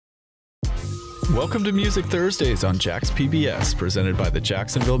Welcome to Music Thursdays on Jax PBS, presented by the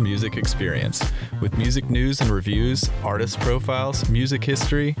Jacksonville Music Experience. With music news and reviews, artist profiles, music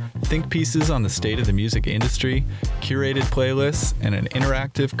history, think pieces on the state of the music industry, curated playlists, and an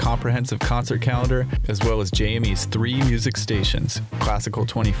interactive, comprehensive concert calendar, as well as JME's 3 music stations, Classical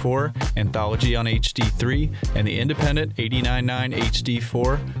 24, Anthology on HD3, and the independent 89.9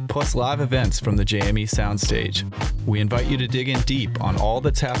 HD4, plus live events from the JME soundstage. We invite you to dig in deep on all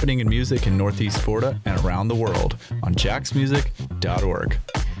that's happening in music in Northeast Florida and around the world on jaxmusic.org.